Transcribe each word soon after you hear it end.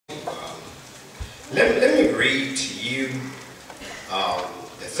Let me read to you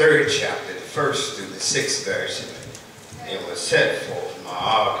the 3rd chapter, the 1st through the 6th verse. It was set forth my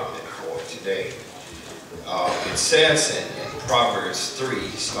argument for today. It says in Proverbs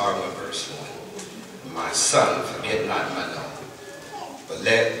 3, starting with verse 1, "My son, forget not my law, but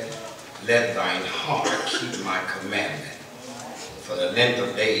let thine heart keep my commandment. For the length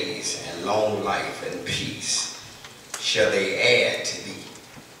of days and long life and peace shall they add to thee.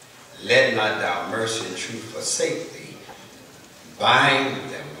 Let not thy mercy and truth forsake thee.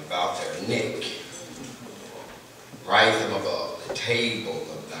 Bind them about their neck. Write them above the table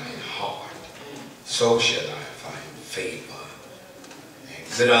of thine heart. So shall thou find favor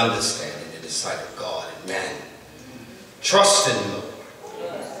and good understanding in the sight of God and man. Trust in the Lord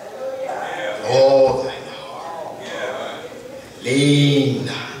with all thine heart. Lean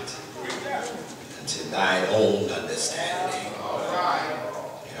not unto thine own understanding.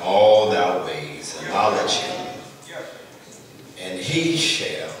 In all thy ways acknowledge him, and he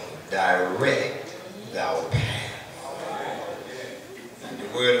shall direct thy path." And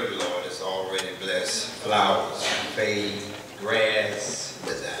the word of the Lord is already blessed. Flowers fade, grass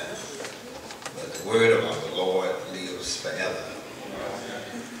wither, but the word of our Lord lives forever.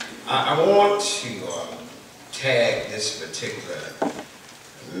 I want to tag this particular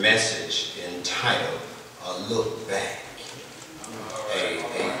message entitled "A Look Back."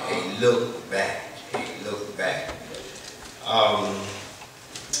 A look back, a look back.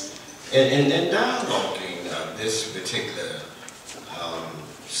 In dialoguing this particular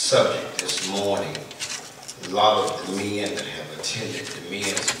subject this morning, a lot of the men that have attended the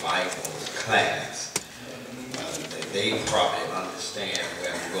men's Bible class, they probably understand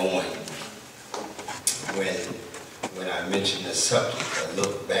where I'm going when I mention the subject, a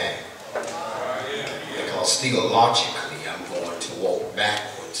look back. Because theologically, I'm going to walk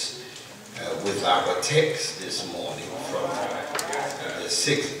backwards with our text this morning from the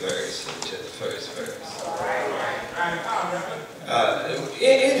 6th verse to the 1st verse.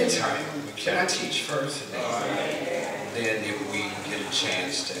 Anytime, can I teach first? And then if we get a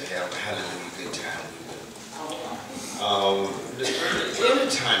chance to have a hallelujah good time, we will.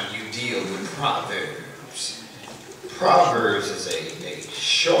 Anytime you deal with Proverbs is a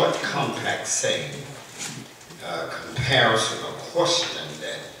short, compact saying, comparison or question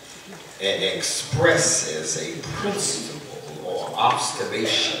that expresses a principle or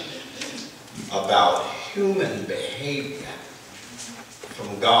observation about human behavior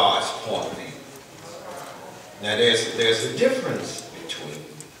from God's point of view. Now there's a difference between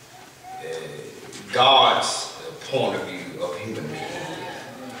God's point of view of human behavior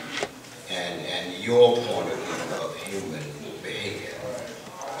and your point of view of human behavior.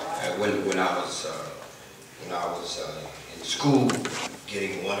 When I was in school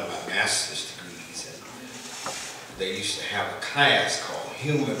getting one of my master's degrees, and they used to have a class called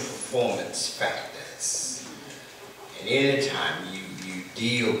Human Performance Factors. And anytime you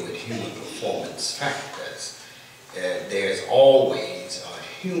deal with human performance factors, there's always a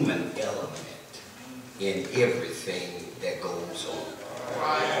human element in everything that goes on.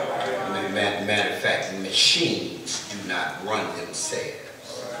 Matter of fact, machines do not run themselves.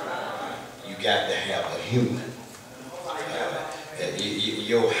 You got to have a human.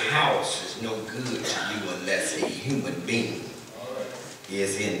 Your house is no good to you unless a human being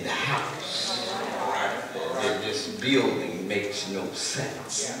is in the house. This building makes no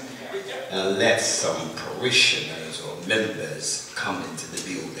sense unless some parishioners or members come into the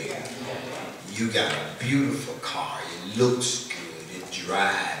building. You got a beautiful car, it looks good, it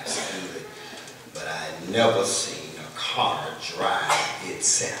drives good, but I've never seen a car drive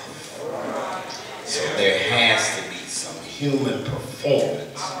itself. So there has to be some human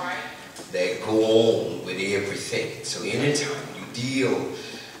performance that go on with everything. So anytime you deal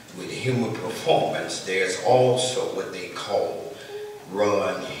with human performance, there's also what they call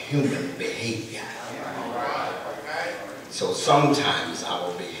run human behavior. So sometimes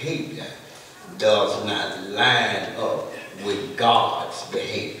our behavior does not line up with God's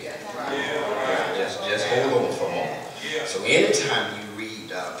behavior. Just hold on for a moment. So anytime you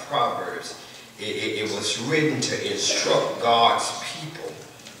read Proverbs, it was written to instruct God's people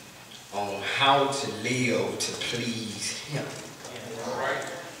on how to live to please Him.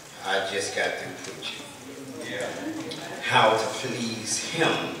 I just got through preaching. How to please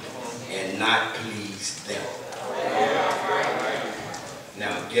Him and not please them.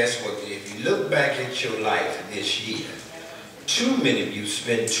 Now, guess what? If you look back at your life this year, too many of you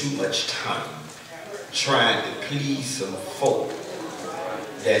spend too much time trying to please some folk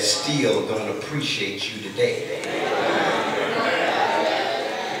that still don't appreciate you today.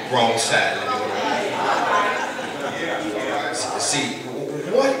 Wrong side. See,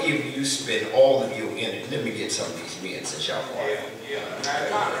 what if you spend all of your energy? Let me get some of these men since y'all quiet.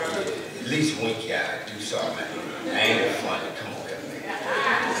 At least wink your eye, do something. I ain't funny. Come on,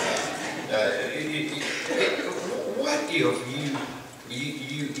 what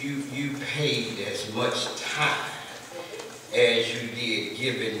if you paid as much time as you did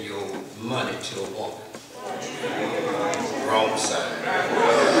giving your money to a woman? Wrong side.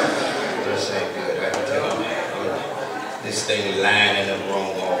 This ain't good. I can tell you. This thing lining up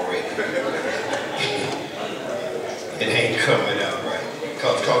wrong already. It ain't coming out right.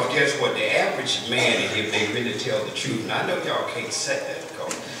 Cause guess what? The average man, if they really tell the truth, and I know y'all can't say that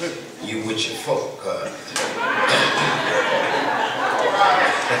because you with your folk.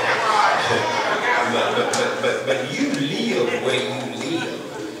 But you live where you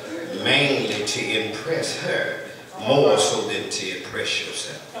live mainly to impress her more so than to impress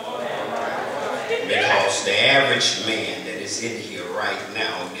yourself. Because the average man that is in here right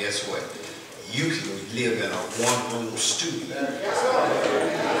now, guess what? You can live in a one-room studio.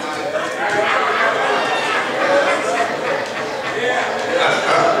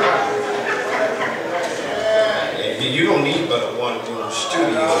 You don't need but a one-room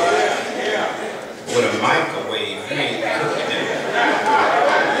studio with a microwave. You ain't cooking it.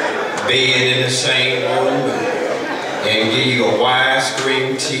 Bed in the same room and give you a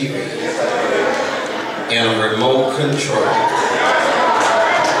widescreen TV and a remote control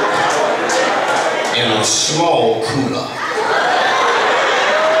and a small cooler.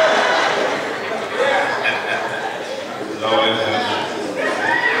 Lord,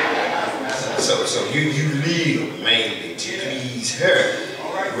 so you live mainly to please her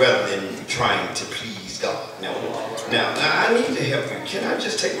rather than trying to please God. Now I need to help you. Can I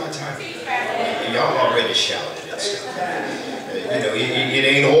just take my time? Y'all already shouted and stuff. It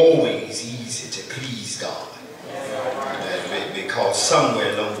ain't always easy to please God. Because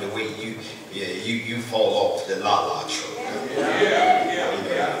somewhere along the way you fall off the la-la truck.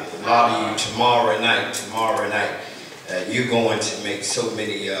 A lot of you tomorrow night, you're going to make so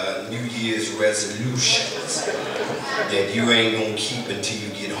many New Year's resolutions that you ain't going to keep until you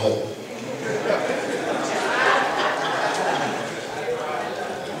get home.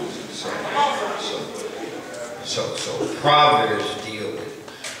 So Proverbs deal with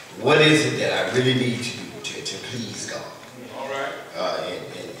what is it that I really need to do to please God.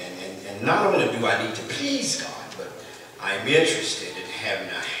 And not only do I need to please God, but I'm interested in having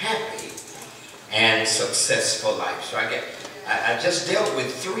a happy and successful life. So I just dealt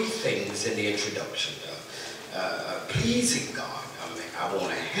with three things in the introduction. Pleasing God. I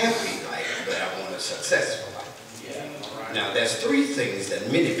want a happy life, but I want a successful life. Now, there's three things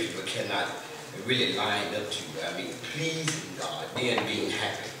that many people cannot really line up to. I mean, pleasing God, then being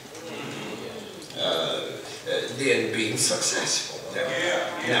happy, then being successful.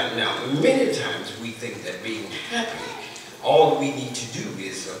 Now, many times we think that being happy, all we need to do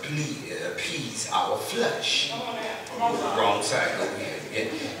is appease our flesh. Wrong side, go ahead.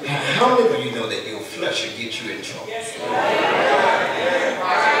 How many of you know that your flesh will get you in trouble?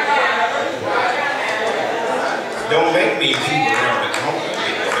 Don't make me people around the corner.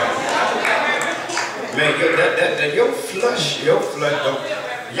 Man, your flesh don't.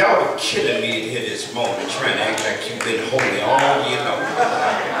 Y'all are killing me in here this morning trying to act like you've been holy all year long.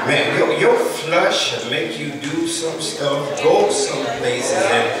 Man, your flesh will make you do some stuff, go some places,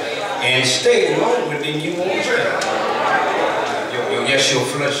 and stay longer than you want to. Yes, your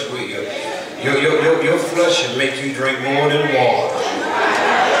flesh will. Your flesh will make you drink more than water.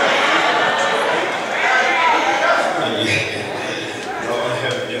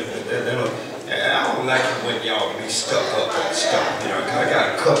 I don't like it when y'all be stuck up and stuff, I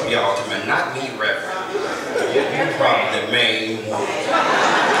got a couple y'all to me, not me, Reverend. You're probably the main one.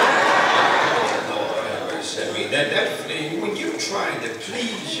 Lord have mercy. I mean, when you're trying to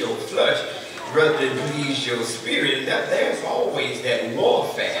please your flesh rather than please your spirit, there's always that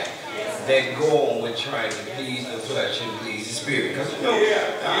warfare that go on with trying to please the flesh and please the spirit. Because I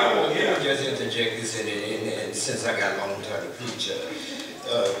want to just interject this in, and since I got a long time to preach,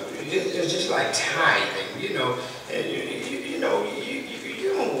 it's just like tithing, you don't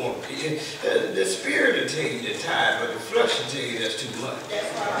want the spirit will tell you to tithe, but the flesh will tell you that's too much.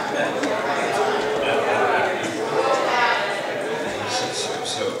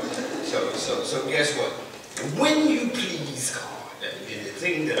 So guess what? When you please God, and the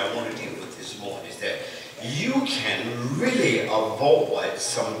thing that I want to deal with this morning is that you can really avoid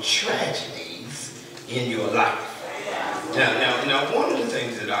some tragedies in your life. Now, one of the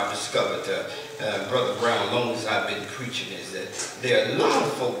things that I've discovered, Brother Brown, as long as I've been preaching, is that there are a lot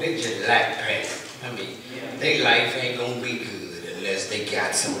of folk, they just lack pain. I mean, their life ain't going to be good. unless they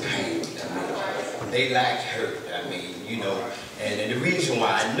got some pain. I mean, they lack hurt. I mean, you know, and the reason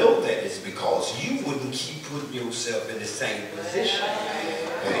why I know that is because you wouldn't keep putting yourself in the same position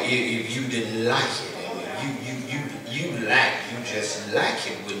if you didn't like it. And you just lack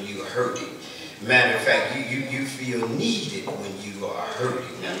it when you're hurting. Matter of fact, you feel needed when you are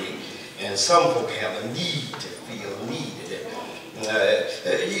hurting. I mean, and some folk have a need to feel needed.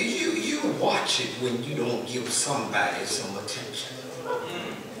 You watch it when you don't give somebody some attention.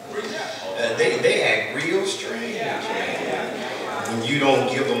 They act real strange, man, when you don't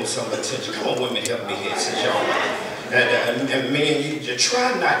give them some attention. Come on, women, help me here, since y'all. Man, you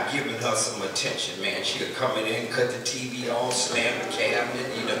try not giving her some attention, man. She'll come in and cut the TV off, slam the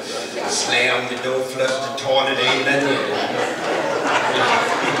cabinet, you know, slam the door, flush the toilet, ain't nothing in it.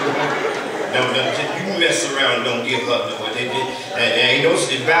 No, you mess around, don't give her no. Ain't no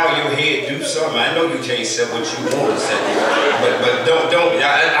bow your head, do something. I know you can't say what you want to say, but don't.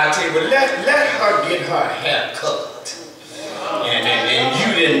 I tell you, but let her get her hair cut, and you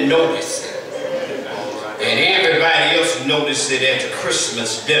didn't notice it, and everybody else noticed it at the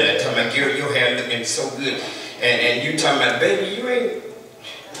Christmas dinner. Talking about, girl, your hair looking so good, and you talking about, baby, you ain't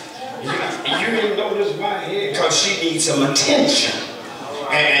noticed my hair, because she needs some attention.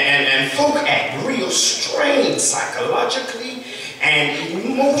 And folk act real strange psychologically and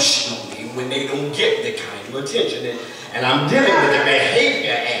emotionally when they don't get the kind of attention. And I'm dealing with the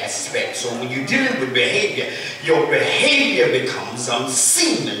behavior aspect. So when you're dealing with behavior, your behavior becomes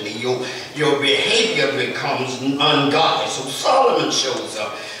unseemly. Your behavior becomes ungodly. So Solomon shows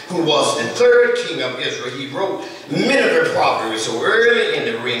up, who was the third king of Israel. He wrote many of the Proverbs. So early in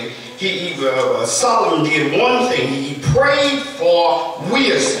the reign, Solomon did one thing. He prayed for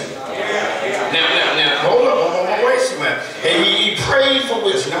wisdom. Now, hold on, wait a minute. And he prayed for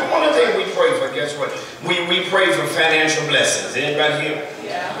wisdom. Now, one of the things we pray for, guess what? We pray for financial blessings. Anybody here?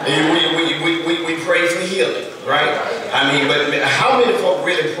 We pray for healing, right? I mean, but how many folk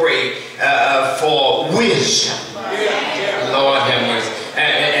really pray for wisdom? Lord have mercy.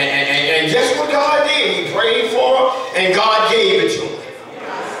 And guess what God did? He prayed for, and God gave it to him.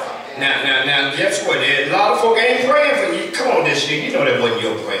 Now, guess what? A lot of folk ain't praying for you. Come on this year, you know that wasn't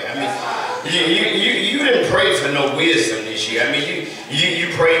your prayer. I mean, you didn't pray for no wisdom this year. I mean, you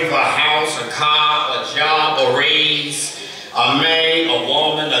prayed for a house, a car, a job, a raise, a man, a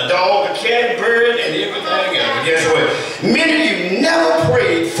woman, a dog, a cat, a bird, and everything else. But guess what? Many of you never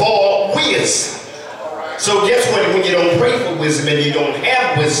prayed for wisdom. So guess what? When you don't pray for wisdom and you don't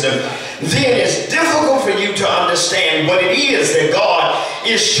have wisdom, then it's difficult for you to understand what it is that God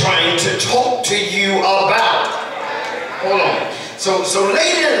is trying to talk to you about. Hold on. So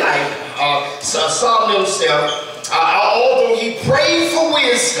late in life, Solomon himself, although he prayed for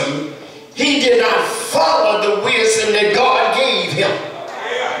wisdom, he did not follow the wisdom that God gave him.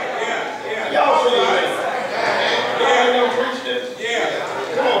 Y'all feel that? Y'all know preach this?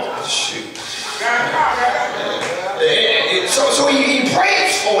 Yeah. Come on, shoot. So he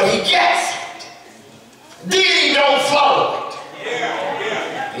prays for it, he gets it. Then he don't follow it.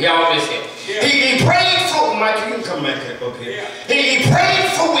 Y'all miss it. He prayed for, Mike, you can come back up here. He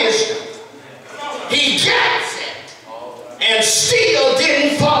prayed for wisdom. He gets it. And still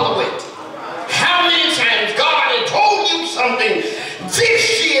didn't follow it. How many times God had told you something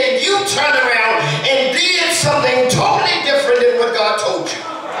this year and you turned around and did something totally different than what God told you?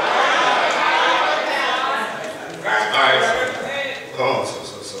 Alright. Oh,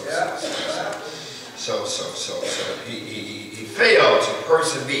 he failed to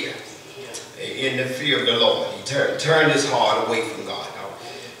persevere in the fear of the Lord. He turned his heart away from God. Now,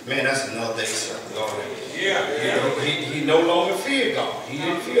 man, that's another thing, sir. Lord. He no longer feared God. He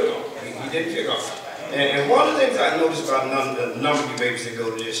didn't fear God. He didn't fear God. And one of the things I noticed about a number of you babies that go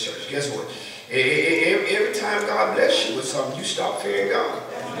to this church, guess what? Every time God bless you with something, you stop fearing God.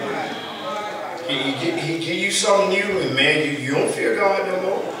 He give you something new, and man, you don't fear God no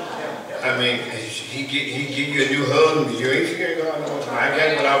more. I mean, he give you a new husband, you ain't fearing God no more. I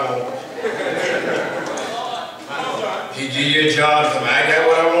got what I want. He give you a job, I got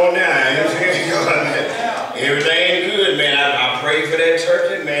what I want now. I ain't fearing God, man. Everything good, man. I prayed for that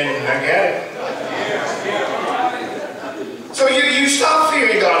turkey, man. I got it. So you stop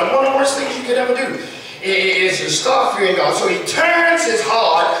fearing God. And one of the worst things you could ever do is to stop fearing God. So he turns his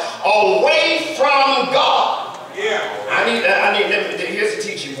heart away from God. Here's the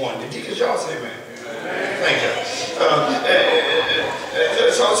teaching point. The deacons, y'all say amen. Thank you.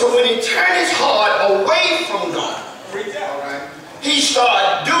 So when he turned his heart away from God, he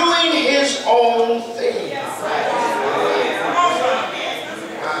started doing his own thing.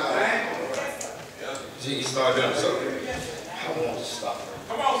 He started doing something. I want to stop.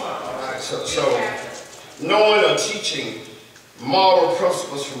 Come on, son. All right, so knowing or teaching moral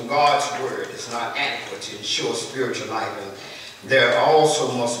principles from God's word is not adequate to ensure spiritual life, and there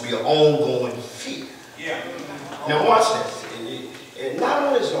also must be an ongoing fear. Yeah. Now watch this. And not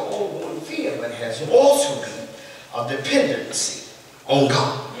only is there ongoing fear, but it has also been a dependency on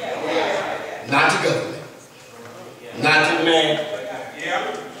God. Not the government, not the man,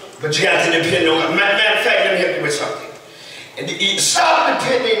 but you got to depend on God. Matter of fact, let me help you with something. And stop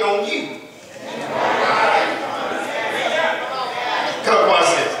depending on you. Come, watch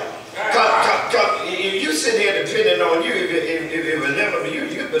this. Come. If you sit here depending on you, if it was never you,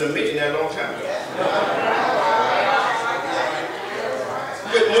 you've been a millionaire a long time ago.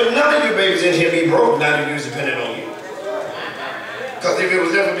 But none of you babies in here be broke, none of you is dependent on you. Because if it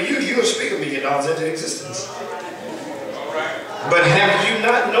was never for you, you would speak $1 million into existence. But have you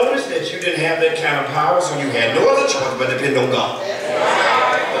not noticed that you didn't have that kind of power, so you had no other choice but depend on God?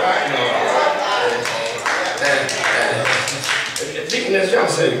 Deaconess, y'all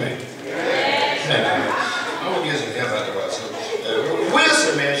say amen. I'm going to use some help out there. So,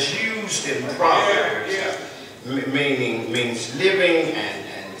 wisdom is used in Proverbs, means living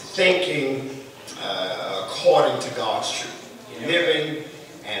and thinking according to God's truth. Living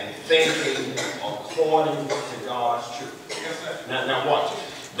and thinking according to God's truth. Now watch.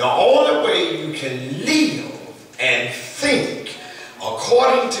 The only way you can live and think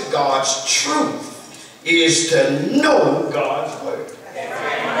according to God's truth is to know God's word.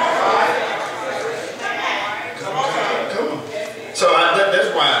 Come on. So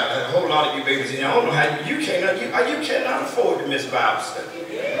that's why a whole lot of you babies in here, I don't know how you cannot afford to miss Bible study.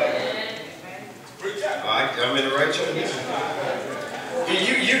 I'm in the right church.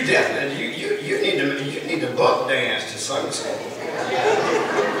 You definitely you need to buck dance to Sunday school.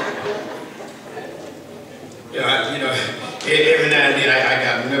 Every now and then I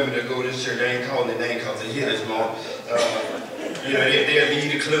got to remember to go to this church. I ain't calling the name because they hear this more. They'll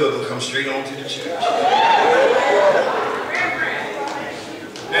leave the club and come straight on to the church.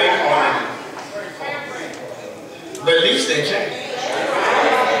 They ain't calling it. But at least they can.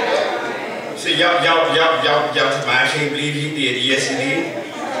 See, y'all, I can't believe he did. Yes, he did.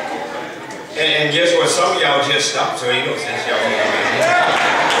 And guess what? Some of y'all just stopped, so ain't no sense y'all.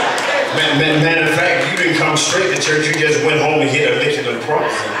 Matter of fact, you didn't come straight to church. You just went home and hit a lick in the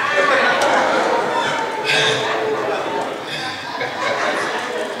cross.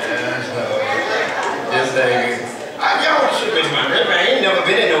 This thing, y'all should be my rep. I ain't never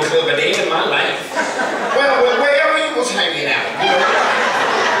been in no club a day in my life. Well, wherever you was hanging out,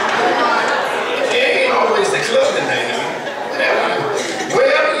 it ain't always the club and thing.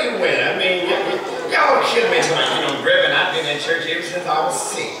 Wherever you went, I mean, y'all should be like, Reverend, I've been in church ever since I was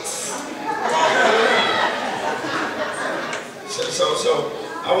 6. So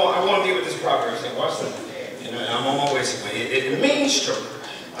I want to deal with this proverb. Watch this. I'm on my way somewhere. It means structure.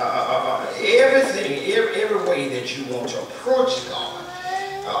 Every way that you want to approach God,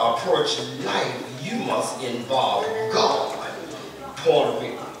 approach life, you must involve God. Point of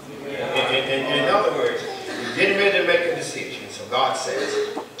view. In other words, you're getting ready to make a decision. So God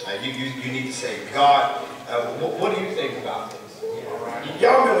says, you need to say, God, what do you think about this?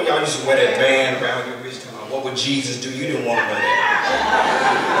 Y'all remember when y'all used to wear that band around your wrist? What would Jesus do? You didn't want to wear that.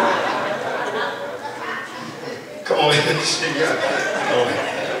 Come on. You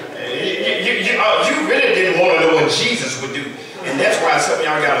really didn't want to know what Jesus would do. And that's why some of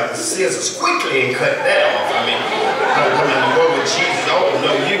y'all got to scissors quickly and cut that off. I mean, what would Jesus? Oh,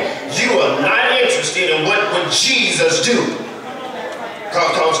 no, you are not interested in what would Jesus do.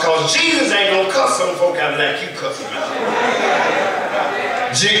 Because Jesus ain't going to cuss some folk out like you cuss them out.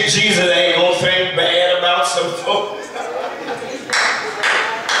 Jesus ain't going to think bad about some folk.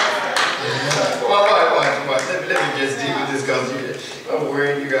 Watch. Let me just deal with this because I'm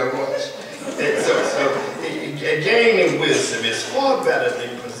worried you got to watch. So gaining wisdom is far better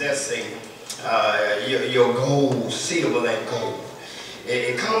than possessing your goals, seeable that goal.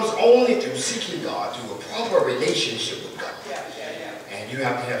 It comes only through seeking God, through a proper relationship with God. And you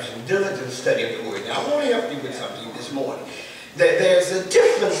have to have some diligent study of the Word. Now, I want to help you with something this morning. That there's a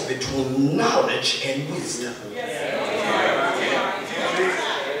difference between knowledge and wisdom.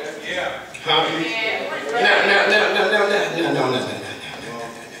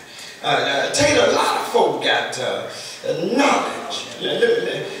 Taylor, a lot of folk got knowledge.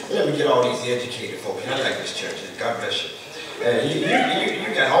 Let me get all these educated folk. I like this church. God bless you.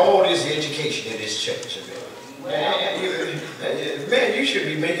 You got all this education in this church. Man, you should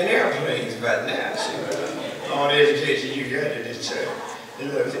be making airplanes by now. All the education you got in this church.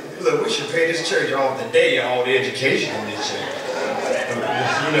 Look, we should pay this church off the day all the education in this church.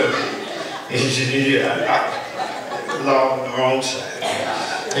 wrong side.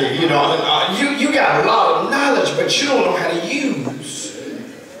 You got a lot of knowledge, but you don't know how to use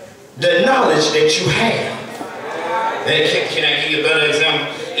the knowledge that you have. Can I give you a better example?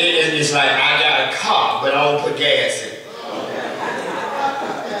 It's like I got a car, but I don't put gas in it.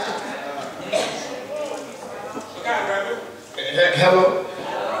 Hello?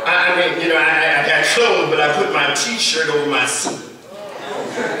 I mean, I got clothes, but I put my t-shirt over my suit.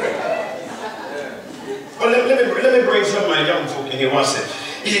 Well, let me bring some of my young folk in here one second.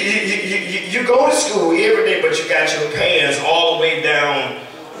 You go to school every day, but you got your pants all the way down.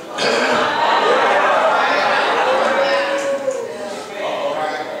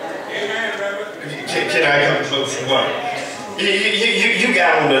 Can I come close to one? You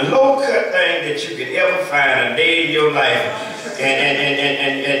got on the low-cut thing that you could ever find a day in your life, and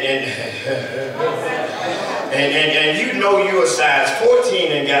you know you're a size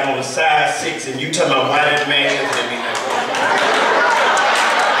 14 and got on a size 6, and you talking about why that man is going to be like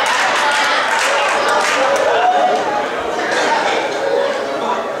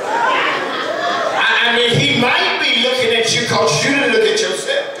I mean, he might be looking at you because you didn't look at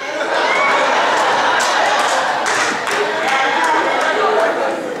yourself.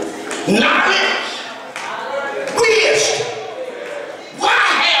 Knowledge, wisdom. Why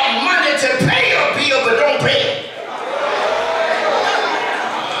have money to pay a bill but don't pay it?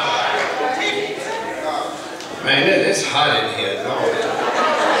 Man, it's hot in here, Lord.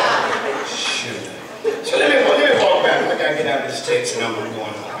 Shoot. So let me walk back. I gotta get out of this text and I'm going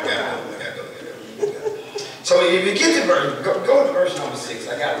home. I gotta go. So if you get to verse, go to verse number 6.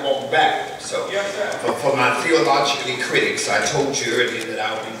 I gotta walk back. So for my theologically critics, I told you earlier that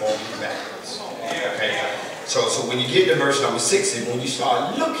I would be walking backwards. Okay. So when you get to verse number 6, and when you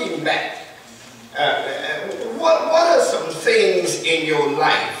start looking back, what are some things in your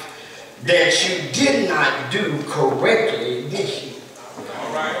life that you did not do correctly this year?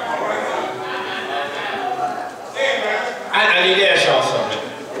 All right. I need to ask y'all something.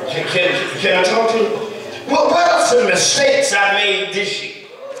 Can I talk to you? Well, what are some mistakes I made this year?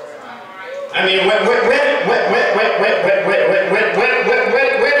 I mean, where did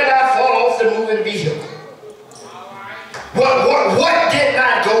I fall off the moving vehicle? What did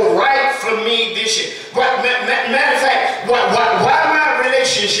not go right for me this year? Matter of fact, why my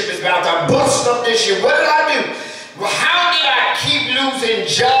relationship is about to bust up this year? What did I do? How did I keep losing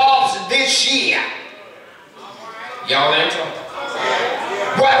jobs this year? Y'all ain't talking.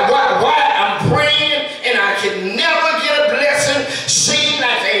 Why I'm praying and I can never get a blessing? Seems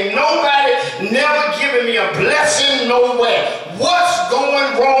like ain't nobody never giving me a blessing nowhere. What's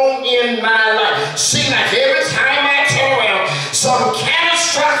going wrong in my life? Seems like every time I turn around, some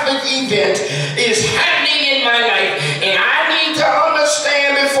catastrophic event is happening in my life, and I need to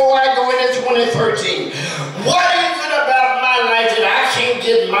understand before I go into 2013. What is it about my life that I can't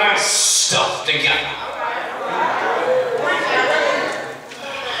get my stuff together?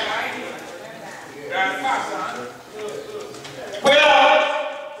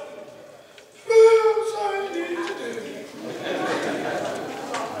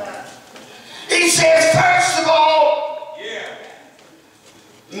 He says, first of all,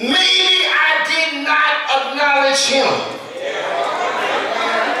 maybe I did not acknowledge him.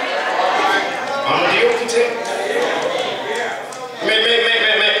 I'm guilty too.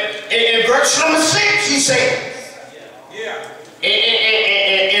 In verse number 6, he says,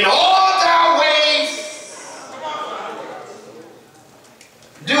 in all thy ways,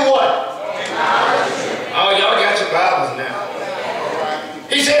 do what? Oh, y'all got your Bibles now.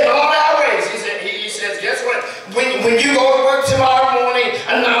 He said, in all thy ways. He says, guess what? When you go to work tomorrow morning,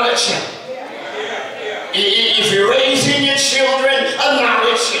 acknowledge him. If you're raising your children,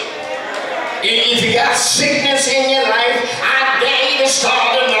 acknowledge him. If you got sickness in your life, I dare you to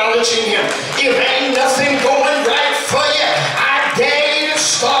start acknowledging him. If ain't nothing going right for you, I dare you to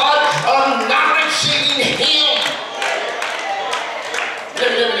start acknowledging him.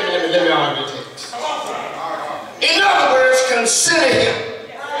 Let me argue this. In other words, consider him.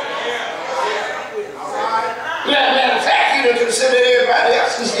 Matter of fact, you don't consider everybody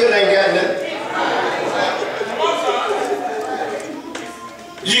else and still ain't got nothing.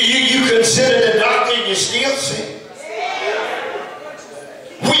 You consider the doctor and you still sick.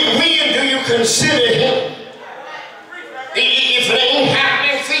 When do you consider him? If it ain't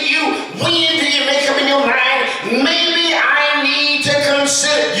happening for you, when do you make up in your mind, maybe I need to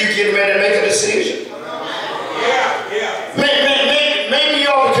consider? You getting ready to make a decision? Maybe you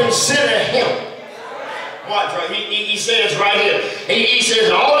ought to consider him. What? He says right here. He says,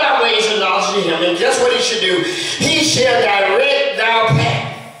 in all thy ways acknowledge him. And guess what he should do? He shall direct thy path.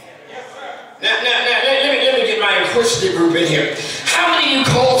 simplicity group in here. How many of you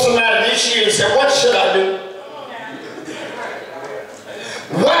called somebody this year and said, what should I do?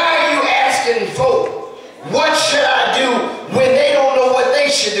 Why are you asking for what should I do when they don't know what they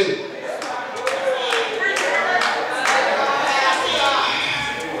should do?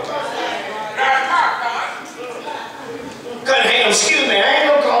 Excuse me, I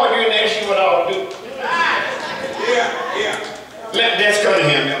ain't gonna call you and ask you what I ought to do. That's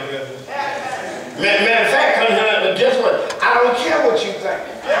Cunningham, young brother. Matter of fact, Cunningham, guess what? I don't care what you think.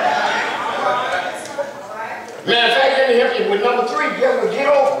 Matter of fact, let me help you with number 3. Guess what? Get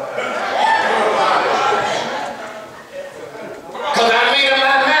over. Because I made up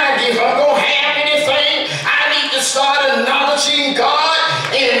my mind, if I'm gonna have anything, I need to start acknowledging God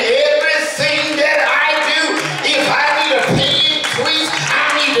in everything that I do. If I need a pay increase,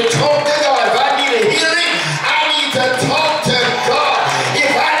 I need to talk to God. If I need a healing, I need to talk to God.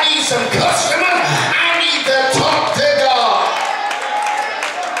 If I need some customers, I need to talk to God.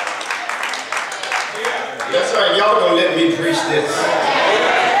 That's right, y'all gonna let me preach this.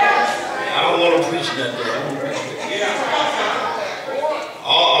 I don't want to preach nothing.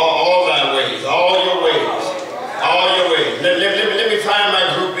 All thy ways, all your ways, all your ways. Let me find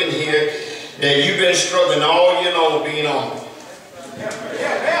my group in here that you've been struggling all year long being on.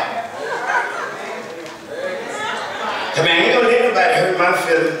 Come on, I ain't gonna let nobody hurt my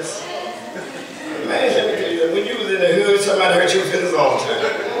feelings. Man, let me tell you, when you was in the hood, somebody hurt your feelings all the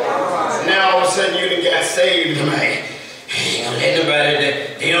time. Now all of a sudden you done got saved. I'm like, I ain't gonna let nobody,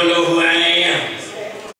 they don't know who I am.